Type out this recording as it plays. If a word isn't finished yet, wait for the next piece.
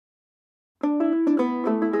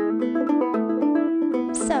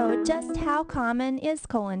How common is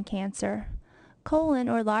colon cancer? Colon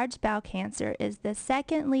or large bowel cancer is the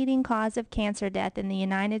second leading cause of cancer death in the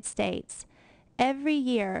United States. Every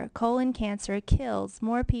year, colon cancer kills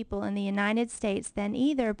more people in the United States than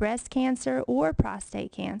either breast cancer or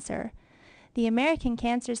prostate cancer. The American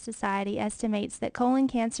Cancer Society estimates that colon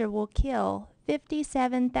cancer will kill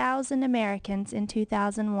 57,000 Americans in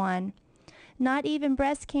 2001. Not even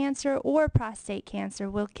breast cancer or prostate cancer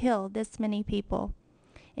will kill this many people.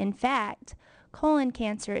 In fact, colon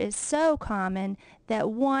cancer is so common that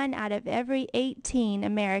 1 out of every 18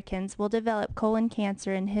 Americans will develop colon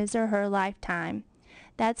cancer in his or her lifetime.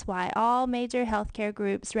 That's why all major healthcare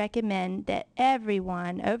groups recommend that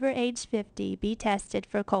everyone over age 50 be tested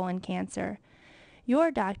for colon cancer. Your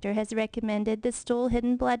doctor has recommended the stool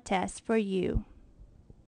hidden blood test for you.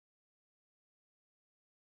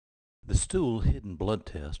 The stool hidden blood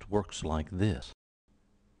test works like this.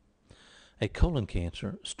 A colon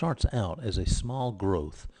cancer starts out as a small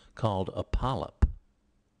growth called a polyp.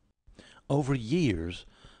 Over years,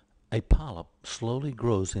 a polyp slowly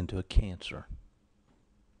grows into a cancer.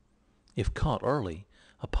 If caught early,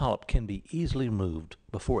 a polyp can be easily removed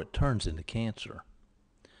before it turns into cancer.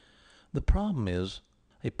 The problem is,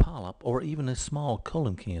 a polyp or even a small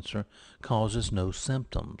colon cancer causes no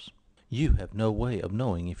symptoms. You have no way of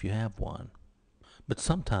knowing if you have one. But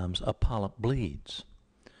sometimes a polyp bleeds.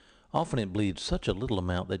 Often it bleeds such a little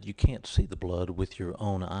amount that you can't see the blood with your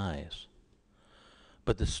own eyes.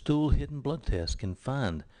 But the stool hidden blood test can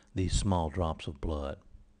find these small drops of blood.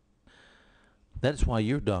 That's why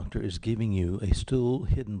your doctor is giving you a stool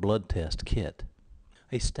hidden blood test kit.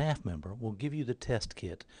 A staff member will give you the test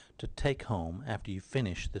kit to take home after you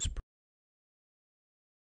finish this.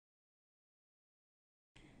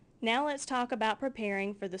 Now let's talk about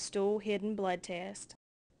preparing for the stool hidden blood test.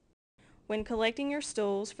 When collecting your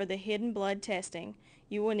stools for the hidden blood testing,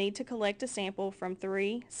 you will need to collect a sample from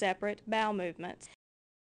 3 separate bowel movements.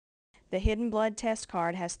 The hidden blood test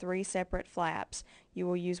card has 3 separate flaps. You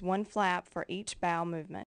will use 1 flap for each bowel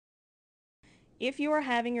movement. If you are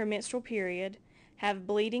having your menstrual period, have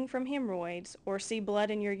bleeding from hemorrhoids, or see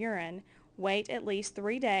blood in your urine, wait at least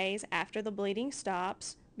 3 days after the bleeding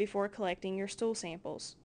stops before collecting your stool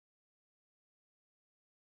samples.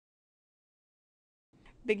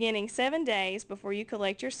 Beginning 7 days before you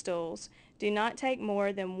collect your stools, do not take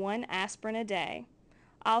more than 1 aspirin a day.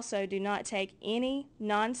 Also, do not take any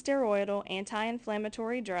non-steroidal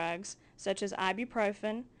anti-inflammatory drugs such as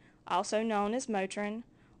ibuprofen, also known as Motrin,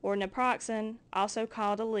 or naproxen, also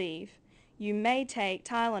called Aleve. You may take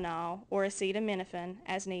Tylenol or acetaminophen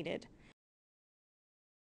as needed.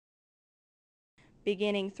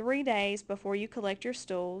 Beginning 3 days before you collect your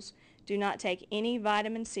stools, do not take any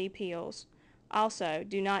vitamin C pills. Also,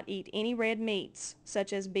 do not eat any red meats,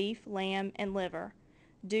 such as beef, lamb, and liver.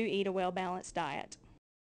 Do eat a well-balanced diet.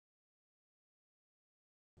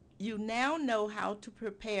 You now know how to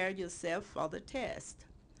prepare yourself for the test.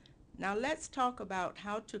 Now let's talk about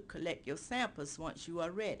how to collect your samples once you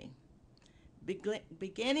are ready.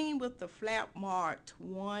 Beginning with the flap marked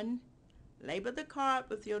 1, label the card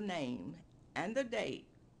with your name and the date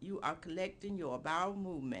you are collecting your bowel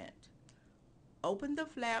movement. Open the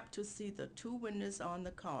flap to see the 2 windows on the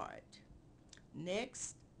card.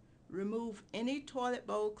 Next, remove any toilet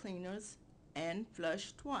bowl cleaners and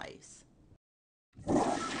flush twice.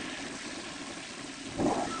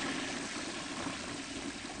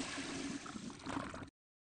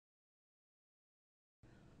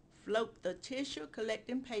 Float the tissue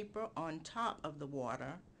collecting paper on top of the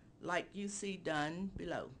water like you see done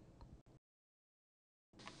below.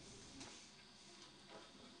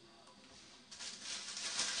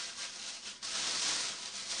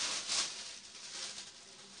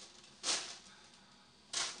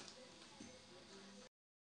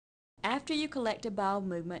 After you collect a bowel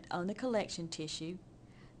movement on the collection tissue,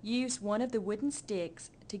 use one of the wooden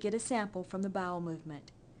sticks to get a sample from the bowel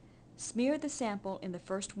movement. Smear the sample in the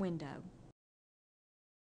first window.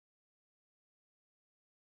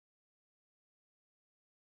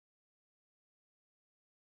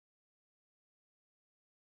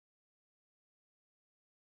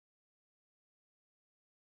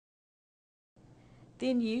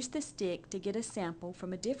 Then use the stick to get a sample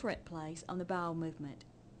from a different place on the bowel movement.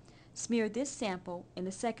 Smear this sample in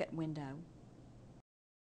the second window.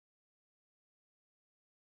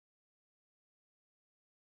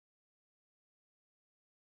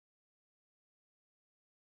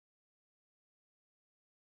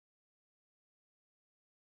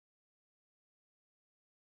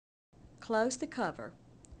 Close the cover.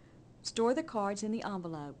 Store the cards in the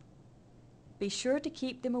envelope. Be sure to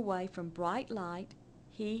keep them away from bright light,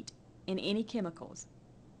 heat, and any chemicals.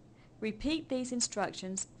 Repeat these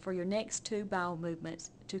instructions for your next 2 bowel movements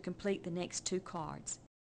to complete the next 2 cards.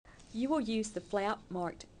 You will use the flap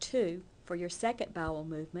marked 2 for your second bowel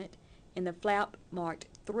movement and the flap marked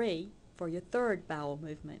 3 for your third bowel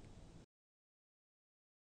movement.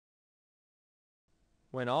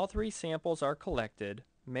 When all 3 samples are collected,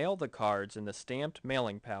 mail the cards in the stamped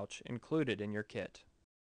mailing pouch included in your kit.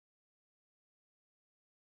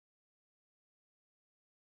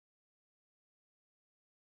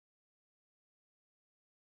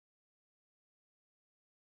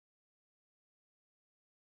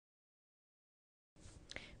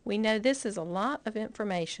 We know this is a lot of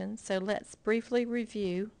information, so let's briefly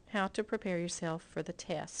review how to prepare yourself for the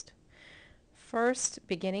test. First,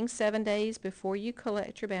 beginning 7 days before you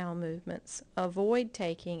collect your bowel movements, avoid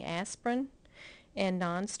taking aspirin and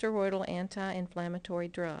non-steroidal anti-inflammatory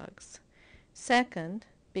drugs. Second,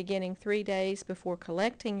 beginning 3 days before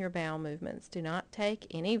collecting your bowel movements, do not take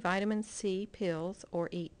any vitamin C pills or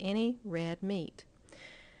eat any red meat.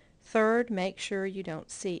 Third, make sure you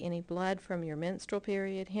don't see any blood from your menstrual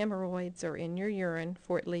period, hemorrhoids, or in your urine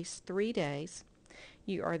for at least 3 days.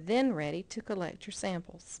 You are then ready to collect your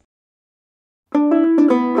samples.